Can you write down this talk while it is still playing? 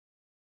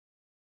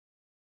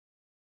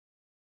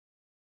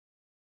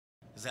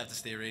Does it have to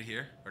stay right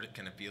here, or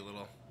can it be a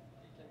little?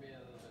 It can be a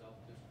little bit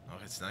off too. Oh,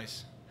 it's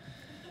nice.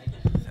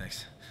 Thank you.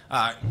 Thanks.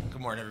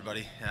 Good morning,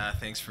 everybody.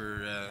 Thanks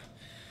for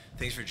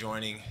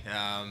joining.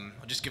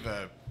 I'll just give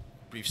a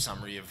brief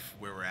summary of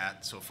where we're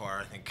at so far.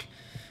 I think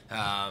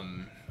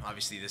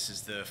obviously this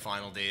is the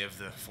final day of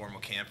the formal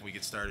camp. We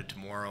get started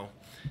tomorrow.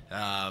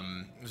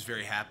 I was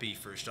very happy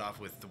first off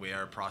with the way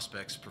our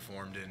prospects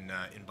performed in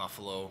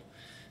Buffalo.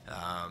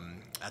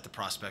 At the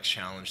Prospects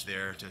Challenge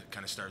there to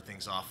kind of start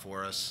things off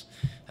for us.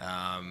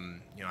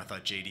 I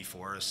thought J.D.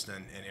 Forrest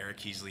and Eric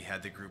Heasley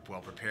had the group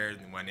well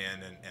prepared and went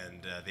in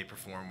and they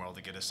performed well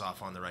to get us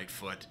off on the right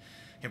foot.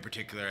 In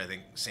particular, I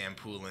think Sam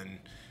Poulin,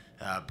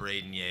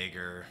 Braden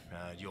Yeager,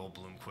 Joel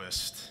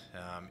Bloomquist,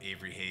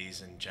 Avery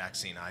Hayes, and Jack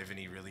St.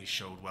 Ivany really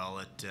showed well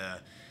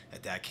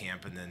at that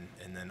camp, and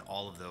then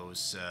all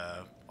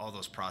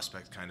those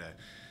prospects kind of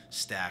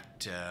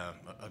stacked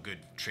a good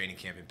training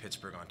camp in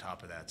Pittsburgh on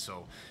top of that.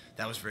 So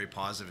that was very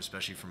positive,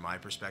 especially from my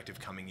perspective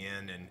coming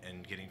in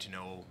and getting to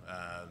know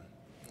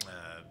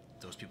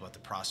those people at the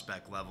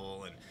prospect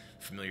level and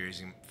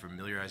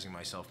familiarizing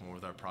myself more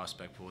with our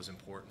prospect pool was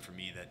important for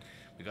me. That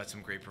we got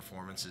some great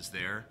performances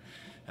there.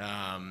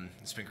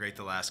 It's been great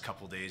the last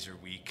couple days or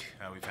week.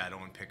 We've had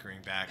Owen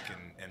Pickering back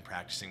and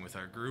practicing with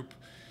our group.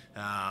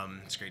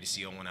 It's great to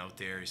see Owen out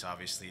there. He's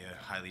obviously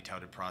a highly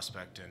touted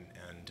prospect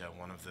and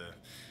one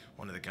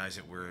of the guys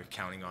that we're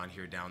counting on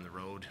here down the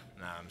road.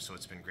 So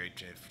it's been great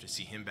to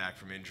see him back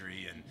from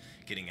injury and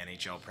getting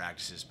NHL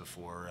practices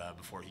before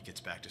he gets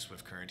back to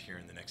Swift Current here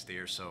in the next day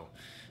or so.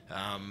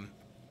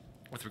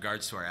 With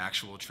regards to our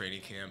actual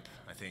training camp,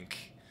 I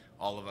think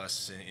all of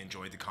us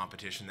enjoyed the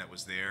competition that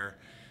was there.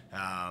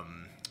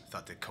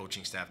 Thought the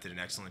coaching staff did an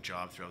excellent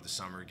job throughout the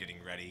summer getting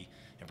ready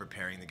and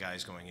preparing the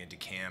guys going into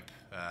camp.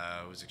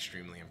 I was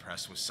extremely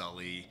impressed with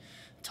Sully,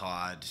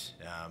 Todd,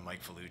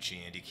 Mike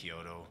Felucci, Andy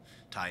Chiodo,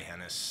 Ty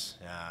Hennis,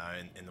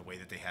 and the way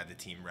that they had the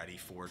team ready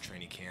for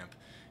training camp,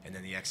 and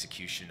then the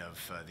execution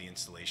of the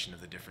installation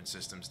of the different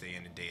systems day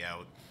in and day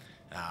out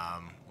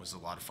was a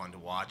lot of fun to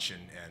watch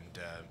and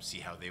see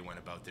how they went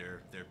about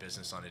their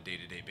business on a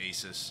day-to-day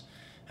basis.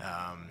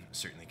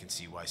 Certainly can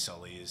see why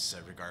Sully is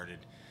regarded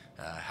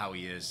how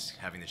he is,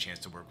 having the chance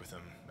to work with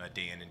him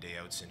day in and day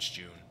out since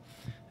June.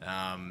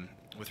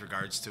 With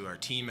regards to our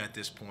team at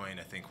this point,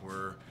 I think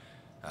we're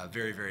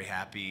very, very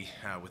happy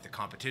with the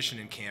competition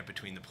in camp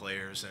between the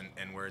players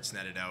and where it's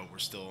netted out. We're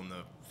still in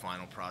the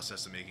final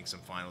process of making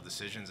some final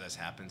decisions, as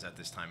happens at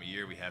this time of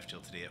year. We have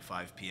till today at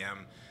 5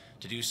 p.m.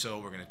 to do so.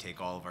 We're going to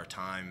take all of our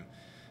time,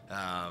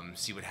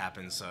 see what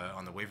happens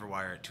on the waiver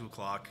wire at 2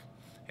 o'clock,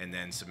 and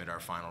then submit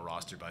our final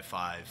roster by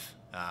 5.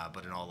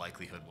 But in all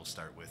likelihood, we'll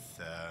start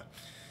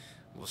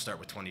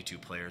with 22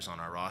 players on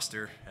our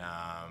roster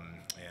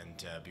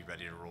and be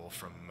ready to roll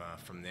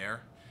from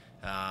there.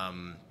 I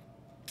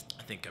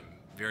think I'm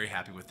very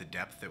happy with the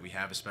depth that we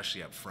have,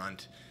 especially up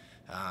front.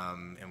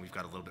 And we've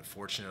got a little bit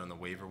fortunate on the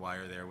waiver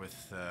wire there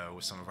with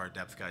some of our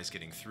depth guys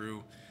getting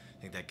through.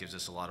 I think that gives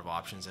us a lot of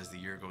options as the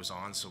year goes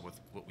on. So with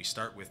what we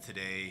start with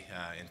today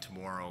and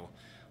tomorrow,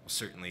 well,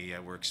 certainly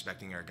we're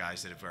expecting our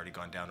guys that have already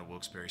gone down to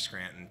Wilkes-Barre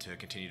Scranton to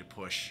continue to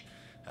push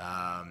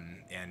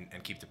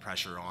and keep the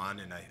pressure on.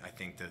 And I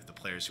think that the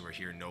players who are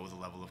here know the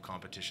level of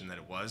competition that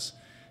it was,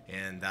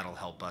 and that'll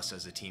help us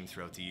as a team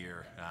throughout the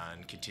year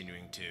and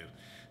continuing to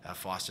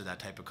foster that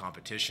type of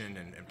competition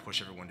and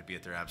push everyone to be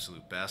at their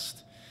absolute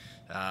best.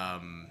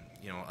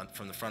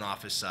 From the front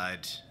office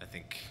side, I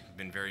think I've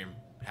been very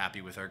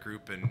happy with our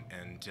group,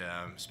 and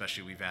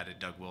especially we've added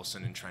Doug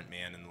Wilson and Trent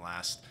Mann in the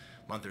last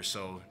month or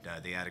so.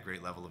 They add a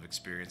great level of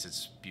experience.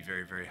 It's be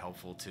very, very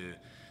helpful to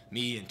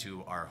me and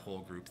to our whole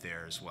group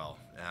there as well.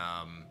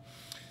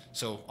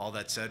 So all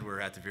that said,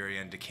 we're at the very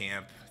end of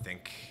camp. I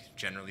think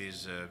generally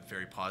is a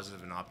very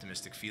positive and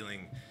optimistic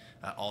feeling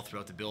all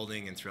throughout the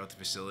building and throughout the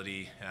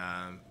facility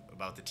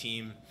about the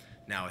team.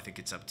 Now I think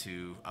it's up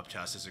to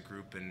us as a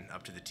group and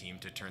up to the team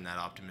to turn that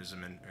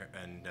optimism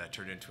and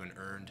turn it into an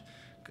earned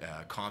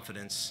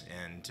confidence.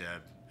 And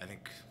I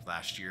think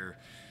last year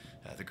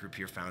the group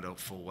here found out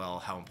full well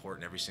how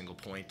important every single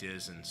point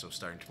is. And so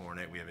starting tomorrow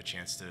night, we have a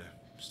chance to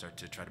start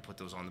to try to put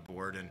those on the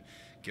board and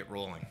get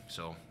rolling.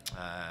 So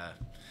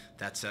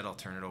that said, I'll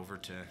turn it over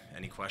to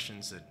any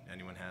questions that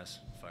anyone has.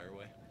 Fire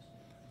away.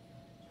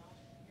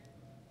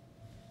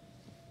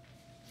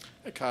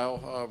 Hey,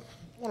 Kyle.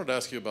 I wanted to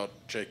ask you about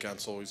Jake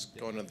Ensel. He's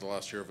going into the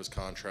last year of his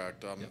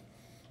contract.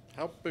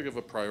 How big of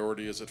a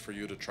priority is it for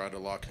you to try to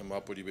lock him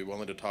up? Would you be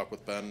willing to talk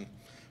with Ben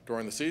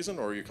during the season,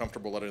 or are you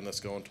comfortable letting this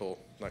go until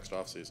next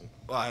offseason?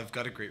 Well, I've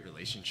got a great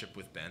relationship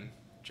with Ben,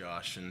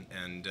 Josh,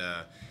 and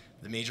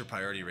the major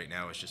priority right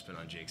now has just been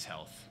on Jake's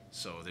health.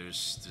 So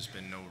there's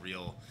been no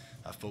real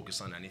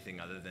focus on anything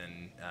other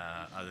than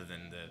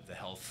the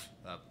health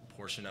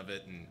portion of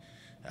it, and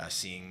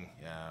seeing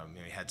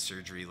he had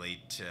surgery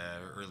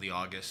early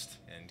August,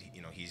 and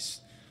he's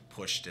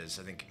pushed, as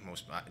I think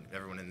most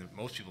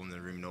people in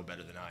the room know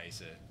better than I.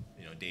 He's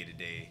a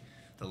day-to-day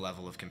the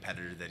level of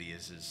competitor that he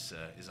is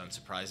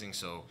unsurprising.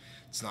 So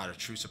it's not a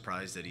true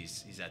surprise that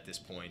he's at this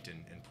point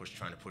and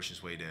trying to push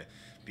his way to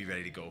be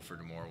ready to go for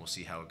tomorrow. We'll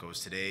see how it goes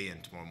today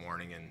and tomorrow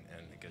morning, and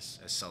I guess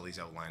as Sully's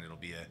outlined, it'll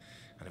be a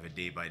kind of a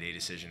day-by-day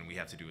decision. We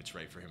have to do what's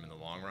right for him in the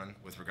long run.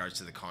 With regards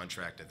to the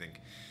contract, I think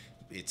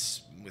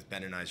it's with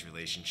Ben and I's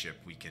relationship,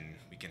 we can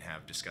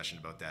have discussion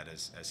about that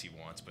as he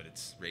wants, but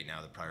it's right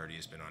now the priority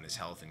has been on his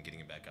health and getting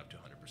him back up to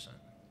 100%.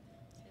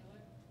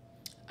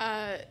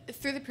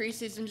 Through the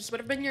preseason, just what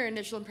have been your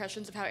initial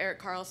impressions of how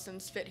Erik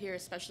Karlsson's fit here,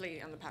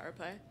 especially on the power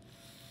play?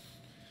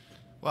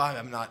 Well,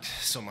 I'm not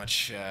so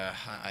much.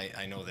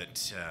 I know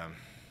that I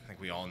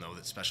think we all know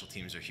that special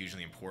teams are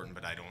hugely important,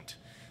 but I don't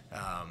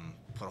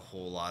put a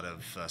whole lot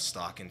of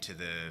stock into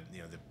the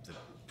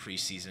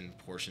preseason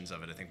portions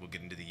of it. I think we'll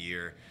get into the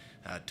year.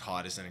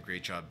 Todd has done a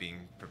great job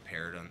being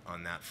prepared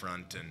on that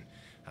front, and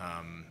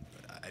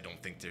I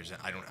don't think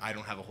I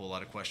don't have a whole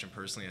lot of question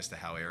personally as to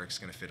how Erik's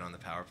going to fit on the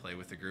power play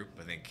with the group.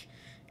 I think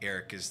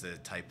Erik is the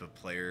type of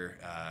player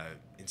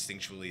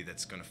instinctually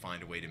that's going to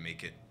find a way to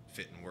make it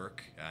fit and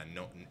work.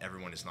 No,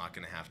 everyone is not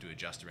going to have to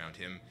adjust around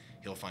him.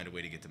 He'll find a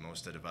way to get the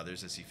most out of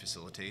others as he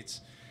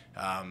facilitates.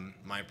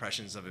 My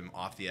impressions of him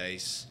off the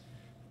ice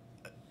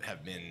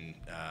have been,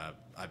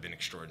 I've been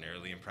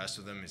extraordinarily impressed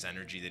with him, his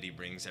energy that he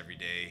brings every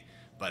day,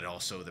 but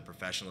also the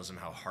professionalism,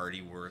 how hard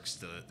he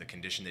works, the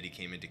condition that he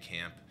came into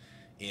camp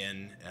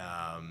in.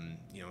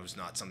 It was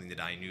not something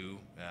that I knew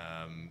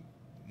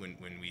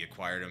when we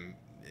acquired him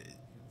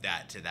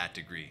to that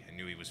degree. I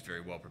knew he was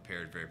very well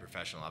prepared, very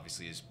professional.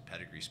 Obviously his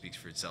pedigree speaks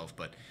for itself,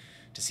 but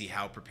to see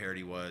how prepared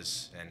he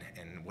was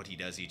and what he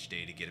does each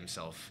day to get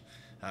himself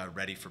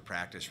ready for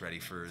practice, ready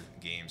for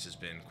games has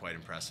been quite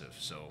impressive.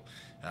 So,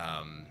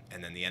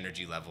 and then the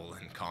energy level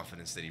and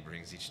confidence that he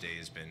brings each day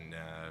has been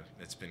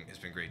it's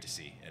been great to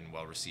see and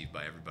well received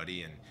by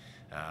everybody, and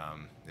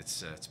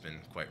it's been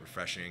quite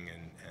refreshing,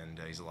 and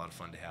he's a lot of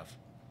fun to have.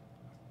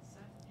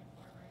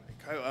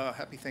 Kyle,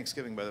 happy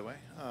Thanksgiving, by the way.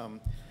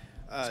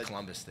 It's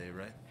Columbus Day,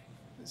 right?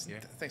 Yeah.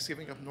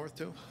 Thanksgiving up north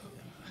too?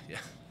 Yeah.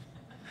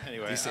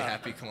 Anyway, do you say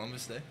Happy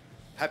Columbus Day?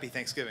 Happy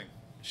Thanksgiving.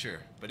 Sure,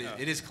 but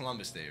it is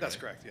Columbus Day, right? That's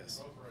correct.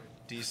 Yes.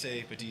 Do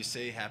you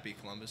say Happy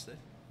Columbus Day?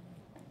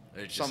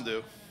 Some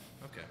do.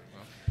 Okay.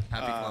 Well,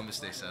 Happy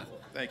Columbus Day, Seth.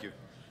 Thank you.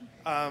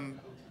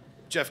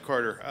 Jeff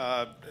Carter,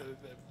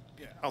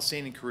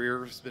 outstanding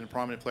career. Has been a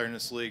prominent player in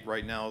this league.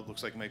 Right now, it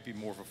looks like it might be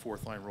more of a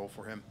fourth-line role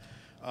for him.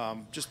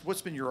 Just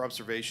what's been your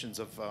observations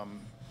of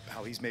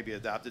how he's maybe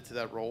adapted to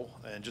that role,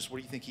 and just what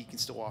do you think he can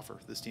still offer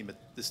this team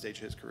at this stage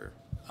of his career?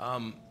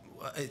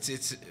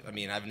 It's. I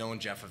mean, I've known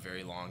Jeff a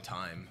very long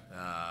time,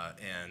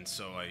 and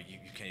so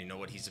you know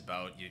what he's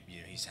about.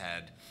 He's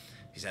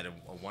had a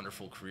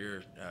wonderful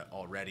career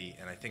already,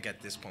 and I think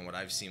at this point, what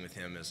I've seen with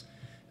him is,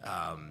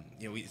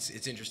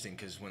 it's interesting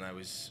because when I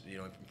was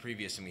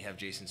previous, and we have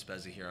Jason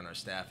Spezza here on our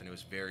staff, and it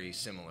was very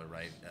similar,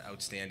 right?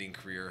 Outstanding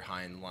career,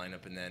 high in the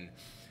lineup, and then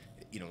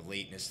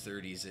late in his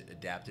 30s,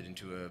 adapted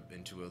into a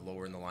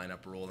lower in the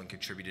lineup role and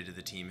contributed to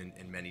the team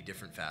in many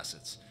different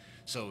facets.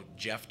 So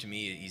Jeff, to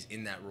me, he's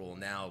in that role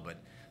now, but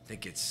I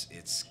think it's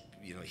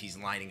he's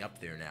lining up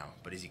there now.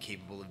 But is he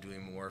capable of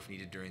doing more if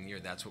needed during the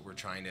year? That's what we're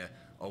trying to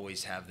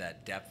always have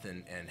that depth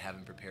and have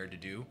him prepared to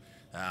do.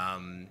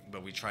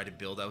 But we try to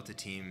build out the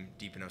team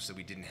deep enough so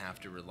we didn't have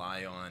to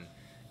rely on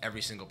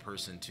every single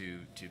person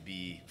to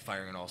be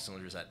firing on all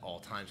cylinders at all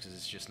times, because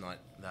it's just not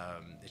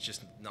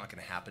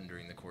going to happen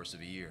during the course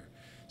of a year.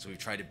 So we've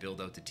tried to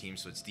build out the team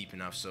so it's deep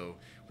enough so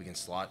we can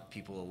slot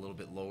people a little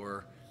bit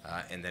lower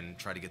and then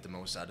try to get the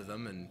most out of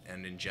them.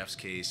 And in Jeff's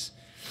case,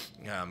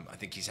 I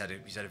think he's had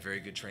a very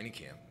good training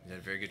camp. He's had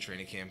a very good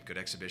training camp, good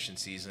exhibition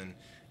season,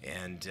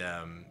 and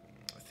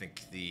I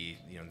think the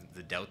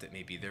doubt that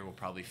may be there will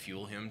probably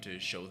fuel him to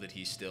show that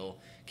he's still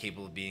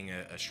capable of being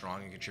a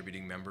strong and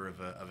contributing member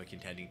of a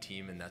contending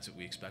team, and that's what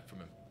we expect from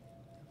him.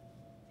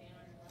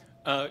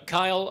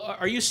 Kyle,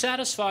 are you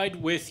satisfied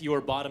with your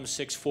bottom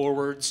six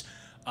forwards?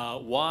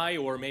 Why,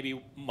 or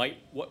maybe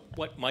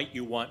what might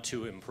you want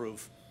to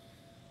improve?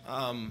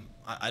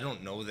 I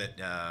don't know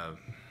that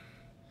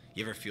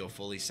you ever feel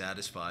fully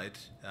satisfied.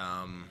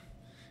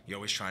 You're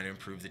always trying to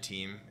improve the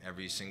team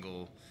every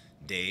single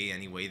day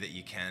any way that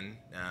you can,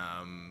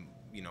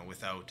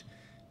 without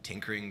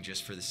tinkering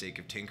just for the sake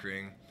of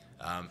tinkering.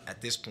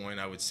 At this point,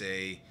 I would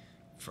say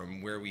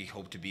from where we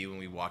hope to be when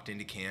we walked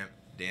into camp,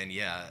 Dan,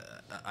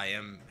 I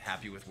am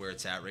happy with where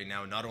it's at right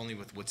now, not only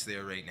with what's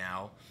there right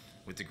now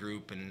with the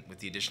group and with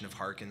the addition of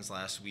Harkins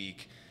last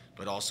week,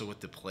 but also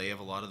with the play of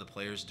a lot of the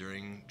players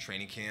during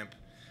training camp,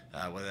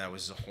 whether that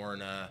was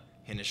Zahorna,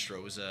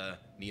 Hinostroza,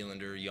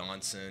 Nylander,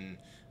 Janssen,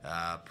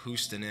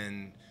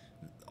 Puustinen.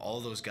 All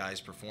those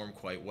guys perform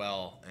quite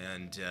well,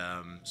 and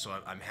so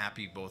I'm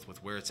happy both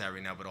with where it's at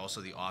right now, but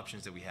also the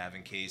options that we have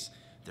in case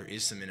there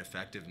is some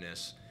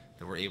ineffectiveness,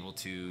 that we're able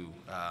to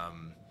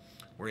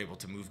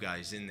move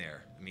guys in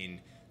there. I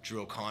mean,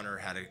 Drew O'Connor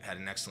had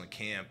an excellent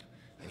camp,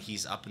 and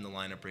he's up in the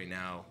lineup right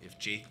now. If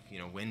Jake,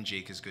 when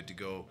Jake is good to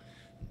go,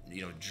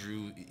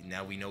 Drew,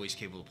 now we know he's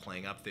capable of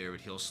playing up there,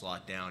 but he'll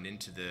slot down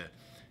into the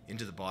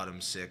into the bottom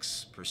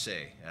six per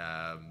se.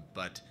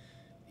 But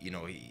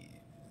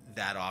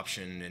that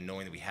option and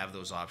knowing that we have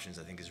those options,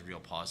 I think, is a real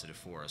positive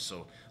for us.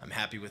 So I'm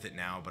happy with it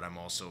now, but I'm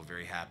also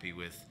very happy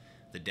with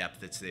the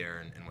depth that's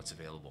there and what's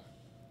available.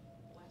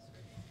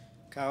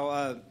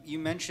 Kyle, you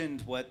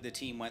mentioned what the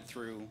team went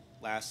through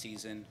last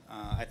season.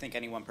 I think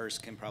any one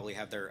person can probably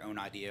have their own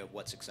idea of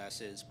what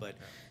success is, but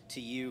to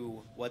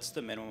you, what's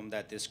the minimum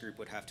that this group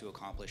would have to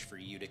accomplish for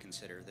you to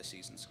consider the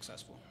season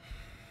successful?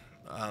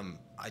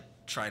 I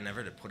try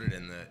never to put it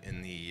in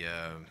the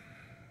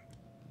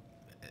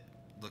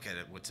look at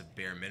it what's a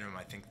bare minimum.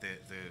 I think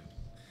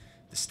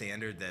the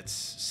standard that's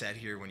set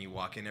here when you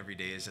walk in every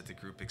day is that the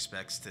group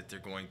expects that they're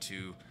going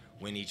to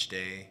win each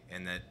day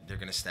and that they're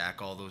going to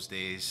stack all those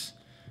days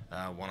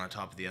one on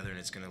top of the other, and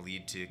it's going to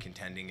lead to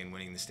contending and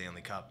winning the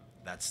Stanley Cup.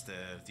 That's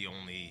the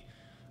only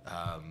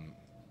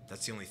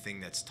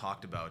thing that's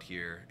talked about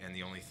here, and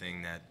the only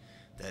thing that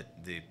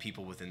the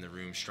people within the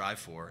room strive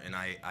for. And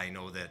I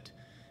know that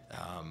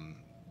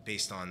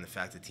based on the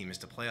fact the team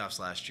missed the playoffs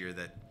last year,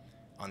 that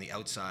on the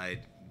outside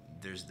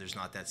there's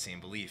not that same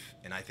belief,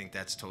 and I think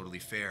that's totally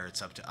fair.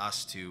 It's up to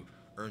us to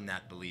earn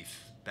that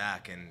belief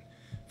back, and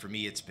for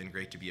me, it's been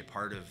great to be a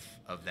part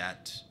of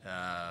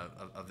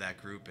that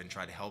group and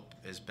try to help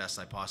as best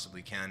I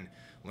possibly can,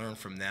 learn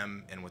from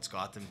them and what's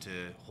got them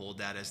to hold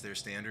that as their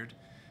standard,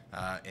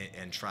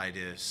 and try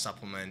to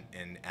supplement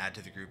and add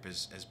to the group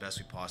as best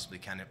we possibly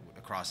can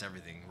across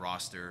everything,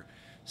 roster,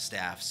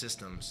 staff,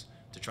 systems,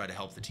 to try to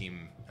help the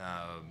team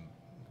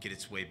get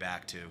its way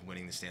back to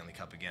winning the Stanley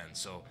Cup again.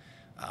 So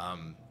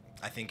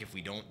I think if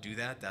we don't do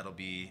that,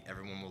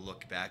 everyone will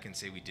look back and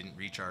say we didn't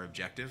reach our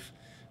objective.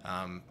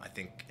 I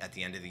think at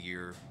the end of the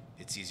year,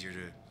 it's easier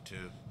to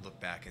look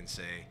back and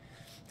say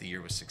the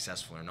year was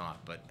successful or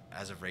not. But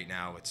as of right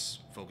now, it's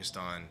focused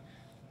on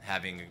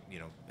having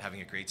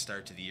a great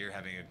start to the year,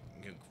 having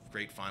a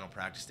great final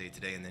practice day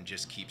today, and then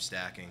just keep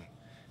stacking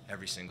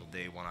every single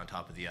day, one on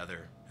top of the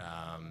other,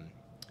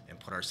 and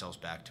put ourselves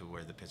back to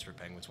where the Pittsburgh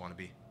Penguins want to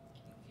be.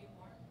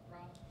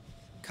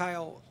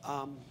 Kyle,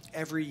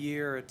 every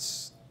year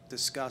it's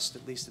discussed,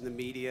 at least in the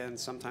media and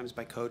sometimes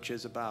by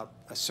coaches, about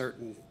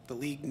the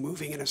league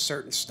moving in a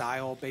certain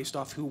style based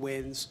off who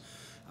wins.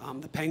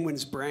 The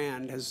Penguins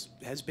brand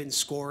has been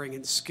scoring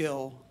and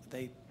skill.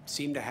 They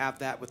seem to have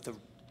that with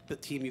the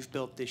team you've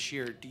built this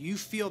year. Do you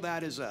feel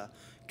that is a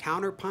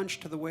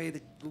counterpunch to the way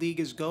the league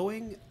is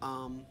going?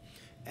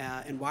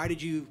 And why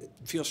did you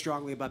feel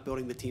strongly about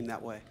building the team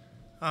that way?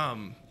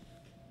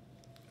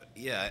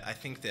 Yeah, I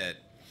think that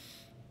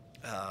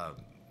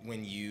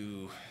when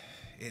you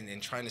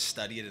in trying to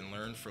study it and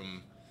learn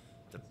from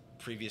the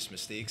previous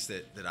mistakes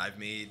that I've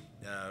made,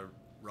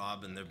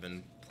 Rob, and there have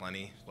been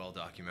plenty, well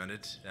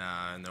documented,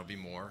 and there'll be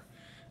more.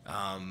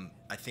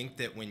 I think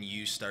that when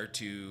you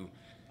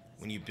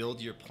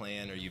build your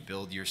plan or you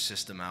build your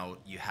system out,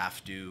 you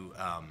have to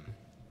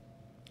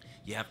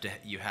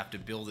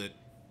build it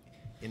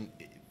in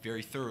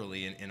very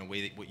thoroughly in a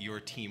way that what your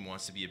team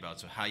wants to be about.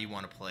 So how you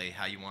want to play,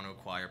 how you want to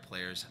acquire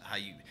players,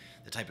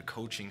 the type of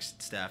coaching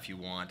staff you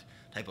want,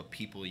 type of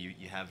people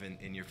you have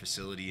in your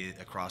facility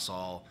across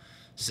all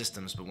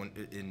systems, but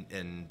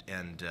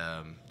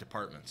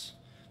departments.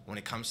 When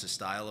it comes to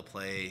style of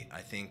play,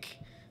 I think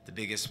the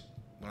biggest,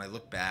 when I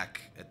look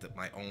back at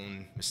my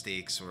own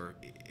mistakes or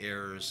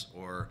errors,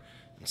 or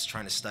just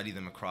trying to study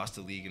them across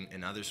the league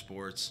and other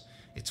sports,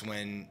 it's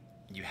when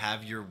you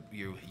have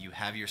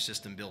your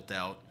system built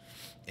out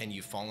and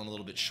you've fallen a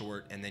little bit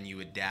short, and then you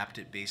adapt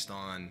it based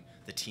on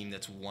the team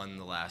that's won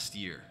the last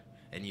year,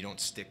 and you don't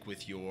stick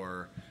with you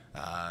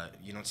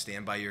don't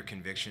stand by your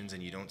convictions,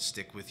 and you don't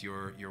stick with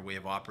your way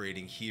of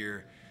operating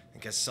here.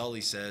 Because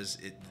Sully says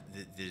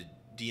the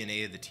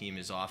DNA of the team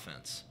is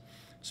offense.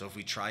 So if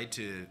we try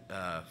to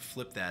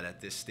flip that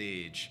at this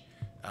stage,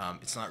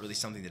 it's not really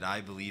something that I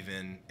believe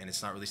in, and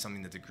it's not really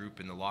something that the group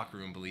in the locker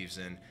room believes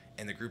in,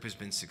 and the group has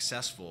been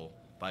successful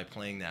by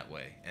playing that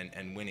way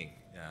and winning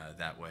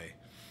that way.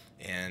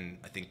 And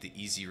I think the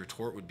easy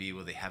retort would be,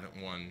 well, they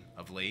haven't won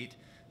of late.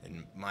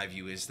 And my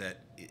view is that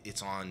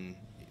it's on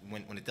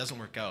when it doesn't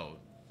work out,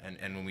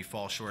 and when we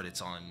fall short,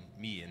 it's on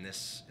me in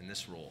this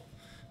role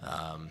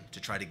to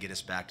try to get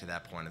us back to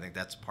that point. I think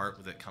that's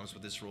part that comes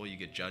with this role. You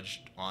get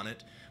judged on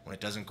it. When it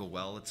doesn't go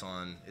well, it's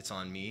on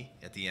me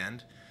at the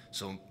end.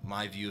 So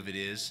my view of it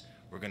is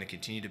we're going to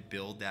continue to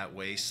build that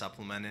way,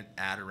 supplement it,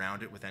 add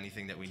around it with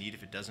anything that we need.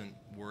 If it doesn't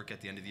work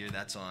at the end of the year,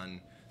 that's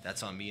on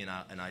me, and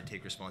I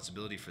take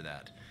responsibility for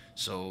that.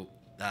 So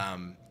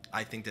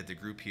I think that the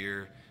group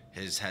here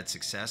has had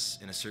success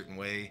in a certain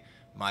way.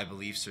 My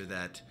beliefs are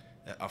that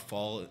a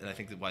fall, and I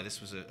think that why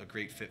this was a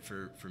great fit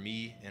for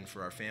me and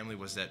for our family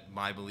was that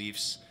my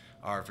beliefs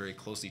are very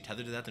closely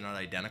tethered to that. They're not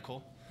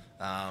identical.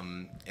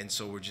 And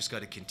so we're just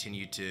got to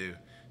continue to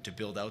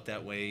build out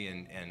that way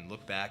and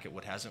look back at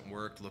what hasn't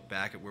worked, look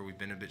back at where we've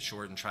been a bit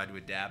short, and try to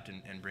adapt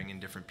and bring in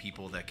different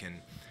people that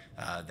can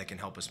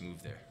help us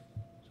move there.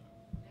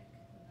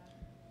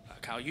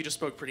 Kyle, you just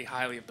spoke pretty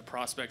highly of the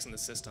prospects in the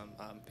system.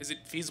 Is it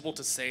feasible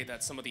to say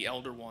that some of the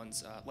elder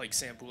ones, like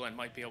Sam Poulin,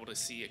 might be able to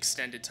see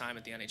extended time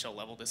at the NHL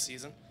level this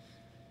season?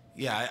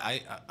 Yeah,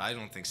 I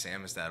don't think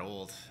Sam is that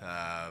old,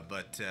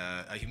 but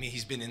I mean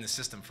he's been in the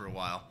system for a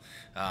while.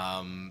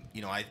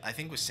 I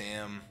think with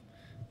Sam,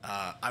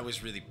 I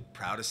was really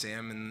proud of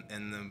Sam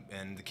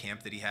and the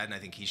camp that he had, and I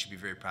think he should be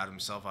very proud of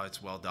himself. How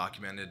it's well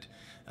documented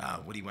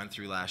what he went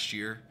through last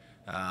year,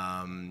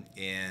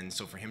 and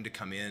so for him to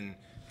come in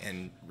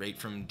and right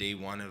from day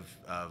one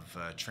of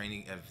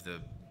training of the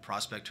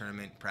prospect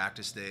tournament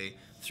practice day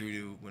through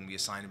to when we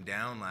assigned him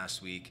down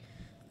last week,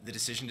 the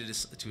decision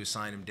to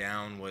assign him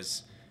down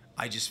was.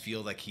 I just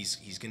feel like he's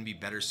going to be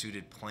better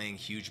suited playing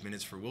huge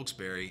minutes for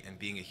Wilkes-Barre and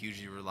being a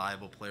hugely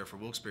reliable player for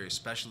Wilkes-Barre,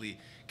 especially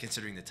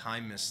considering the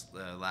time missed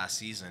last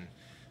season,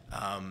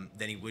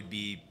 than he would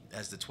be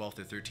as the 12th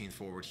or 13th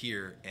forward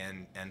here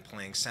and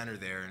playing center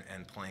there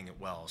and playing it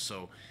well.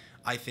 So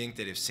I think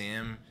that if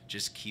Sam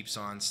just keeps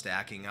on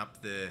stacking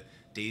up the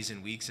days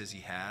and weeks as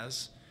he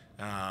has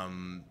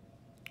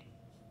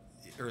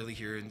early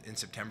here in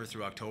September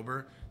through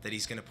October, that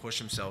he's going to push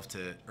himself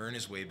to earn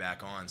his way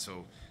back on.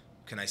 So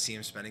can I see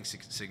him spending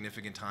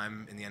significant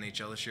time in the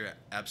NHL this year?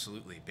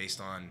 Absolutely,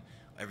 based on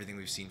everything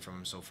we've seen from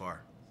him so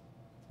far.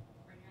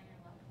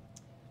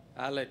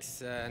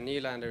 Alex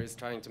Nylander is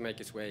trying to make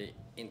his way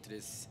into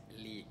this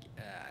league,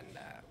 and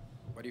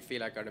what do you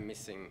feel like are the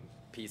missing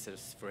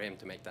pieces for him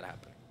to make that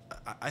happen?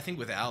 I think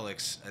with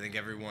Alex, I think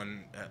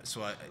everyone.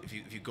 If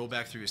you go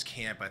back through his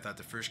camp, I thought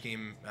the first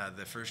game,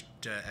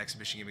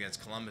 exhibition game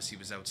against Columbus, he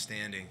was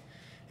outstanding,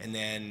 and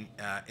then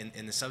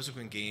in the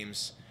subsequent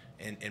games.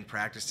 In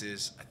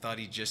practices, I thought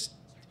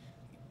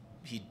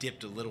he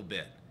dipped a little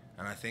bit,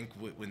 and I think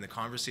when the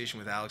conversation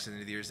with Alex at the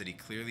end of the year is that he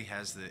clearly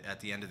has at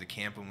the end of the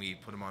camp when we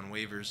put him on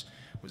waivers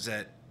was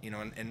that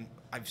and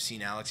I've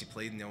seen Alex, he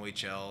played in the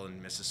OHL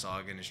in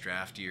Mississauga in his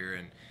draft year,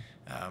 and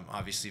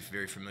obviously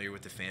very familiar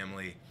with the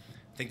family.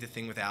 I think the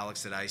thing with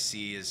Alex that I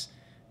see is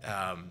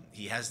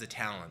he has the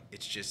talent.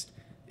 It's just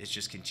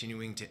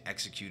continuing to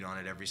execute on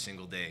it every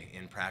single day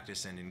in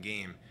practice and in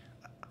game.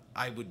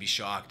 I would be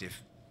shocked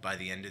if by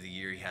the end of the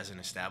year he hasn't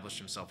established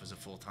himself as a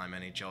full-time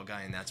NHL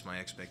guy, and that's my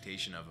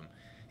expectation of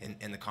him.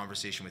 And the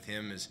conversation with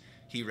him is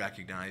he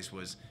recognized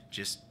was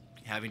just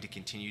having to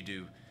continue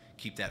to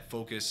keep that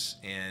focus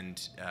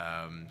and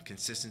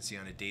consistency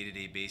on a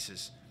day-to-day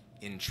basis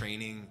in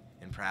training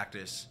and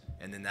practice,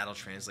 and then that'll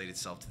translate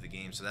itself to the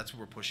game. So that's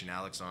what we're pushing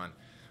Alex on.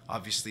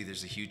 Obviously,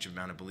 there's a huge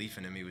amount of belief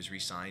in him. He was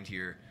re-signed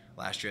here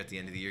last year at the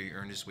end of the year. He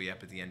earned his way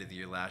up at the end of the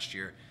year last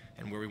year.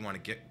 And where we want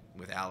to get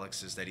with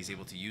Alex is that he's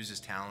able to use his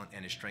talent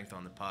and his strength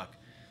on the puck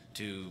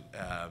to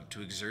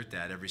exert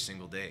that every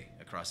single day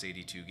across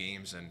 82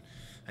 games. And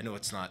I know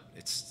that's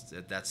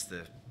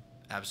the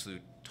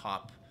absolute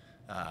top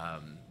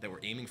that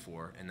we're aiming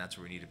for, and that's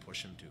where we need to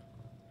push him to.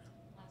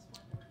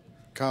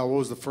 Kyle, what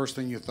was the first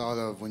thing you thought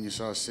of when you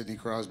saw Sidney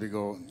Crosby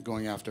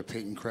going after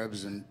Peyton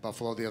Krebs in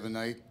Buffalo the other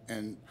night?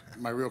 And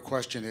my real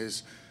question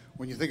is,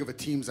 when you think of a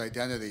team's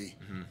identity,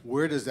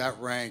 where does that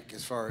rank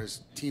as far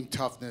as team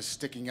toughness,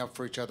 sticking up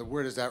for each other?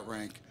 Where does that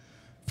rank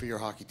for your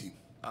hockey team?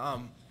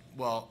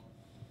 Well,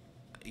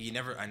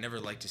 I never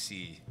like to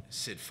see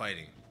Sid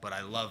fighting, but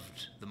I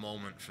loved the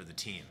moment for the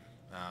team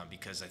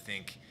because I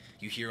think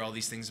you hear all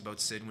these things about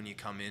Sid when you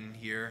come in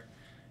here,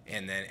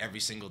 and then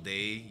every single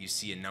day you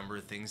see a number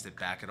of things that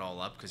back it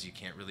all up because you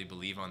can't really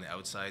believe on the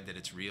outside that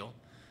it's real,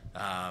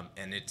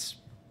 and it's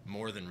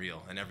more than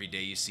real. And every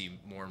day you see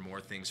more and more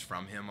things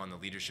from him on the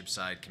leadership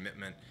side,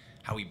 commitment,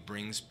 how he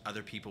brings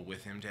other people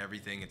with him to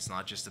everything. It's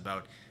not just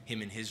about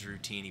him and his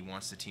routine. He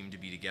wants the team to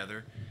be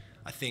together.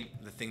 I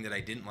think the thing that I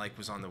didn't like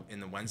was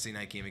in the Wednesday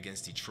night game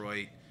against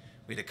Detroit,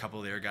 we had a couple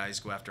of their guys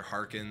go after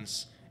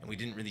Harkins, and we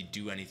didn't really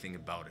do anything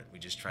about it. We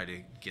just tried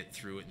to get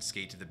through it and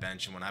skate to the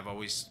bench. And when I've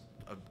always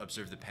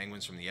observed the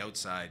Penguins from the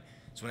outside,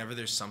 is whenever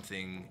there's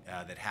something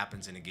that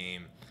happens in a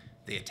game,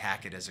 they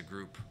attack it as a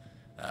group.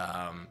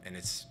 And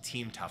it's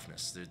team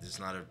toughness. There's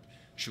not a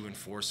true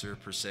enforcer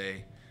per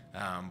se,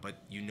 but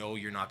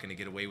you're not going to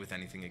get away with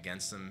anything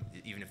against them,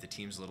 even if the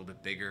team's a little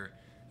bit bigger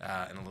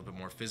and a little bit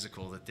more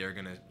physical, that they're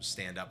going to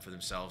stand up for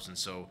themselves. And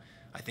so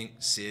I think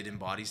Sid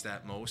embodies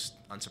that most,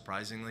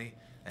 unsurprisingly,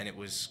 and it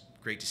was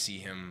great to see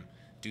him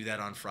do that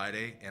on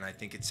Friday, and I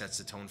think it sets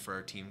the tone for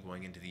our team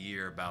going into the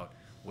year about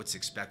what's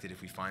expected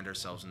if we find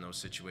ourselves in those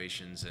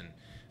situations.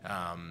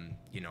 And,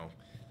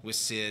 with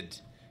Sid,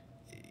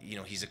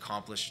 he's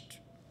accomplished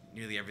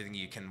nearly everything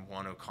you can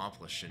want to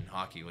accomplish in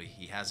hockey. Well,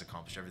 he has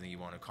accomplished everything you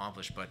want to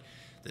accomplish, but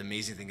the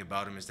amazing thing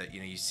about him is that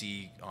you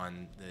see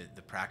on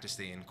the practice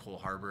day in Cole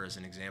Harbour as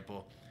an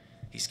example,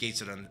 he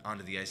skates it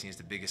onto the ice and he has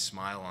the biggest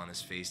smile on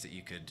his face that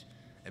you could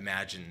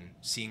imagine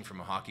seeing from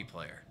a hockey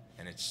player,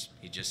 and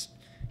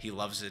he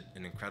loves it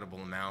an incredible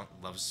amount,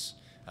 loves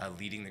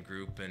leading the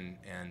group,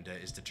 and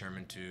is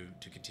determined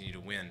to continue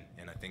to win.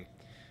 And I think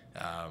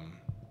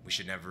we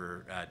should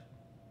never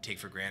take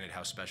for granted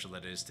how special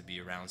that is to be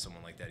around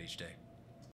someone like that each day.